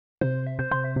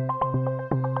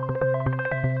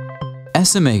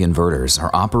SMA inverters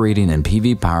are operating in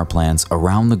PV power plants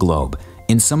around the globe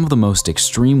in some of the most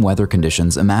extreme weather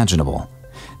conditions imaginable.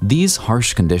 These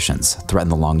harsh conditions threaten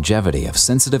the longevity of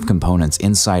sensitive components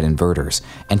inside inverters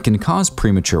and can cause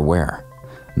premature wear.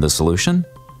 The solution?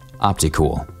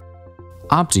 OptiCool.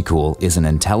 OptiCool is an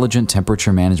intelligent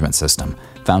temperature management system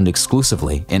found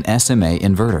exclusively in SMA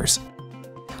inverters.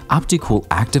 OptiCool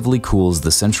actively cools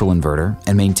the central inverter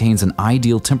and maintains an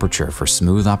ideal temperature for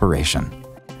smooth operation.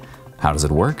 How does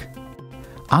it work?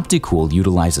 OptiCool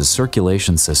utilizes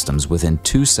circulation systems within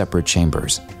two separate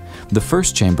chambers. The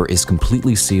first chamber is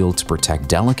completely sealed to protect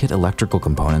delicate electrical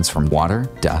components from water,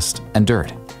 dust, and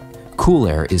dirt. Cool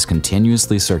air is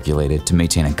continuously circulated to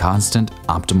maintain a constant,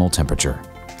 optimal temperature.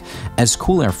 As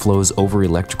cool air flows over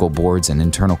electrical boards and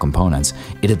internal components,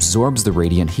 it absorbs the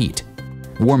radiant heat.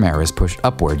 Warm air is pushed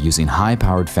upward using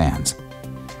high-powered fans.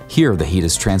 Here, the heat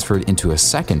is transferred into a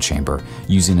second chamber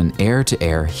using an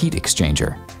air-to-air heat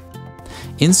exchanger.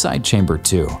 Inside Chamber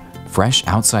 2, fresh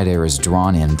outside air is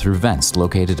drawn in through vents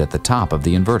located at the top of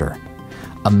the inverter.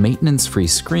 A maintenance-free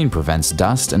screen prevents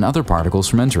dust and other particles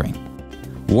from entering.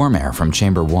 Warm air from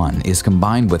Chamber 1 is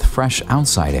combined with fresh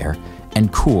outside air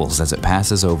and cools as it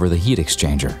passes over the heat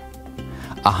exchanger.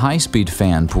 A high-speed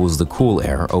fan pulls the cool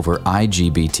air over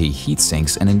IGBT heat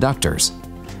sinks and inductors.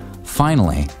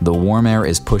 Finally, the warm air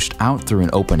is pushed out through an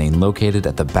opening located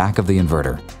at the back of the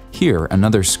inverter. Here,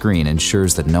 another screen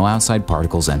ensures that no outside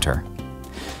particles enter.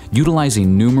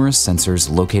 Utilizing numerous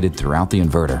sensors located throughout the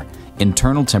inverter,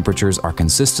 internal temperatures are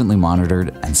consistently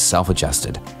monitored and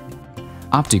self-adjusted.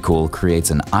 OptiCool creates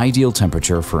an ideal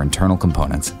temperature for internal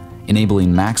components,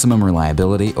 enabling maximum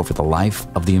reliability over the life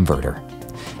of the inverter.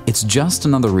 It's just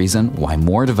another reason why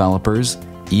more developers,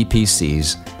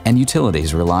 EPCs, and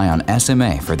utilities rely on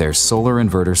SMA for their solar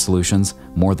inverter solutions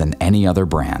more than any other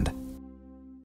brand.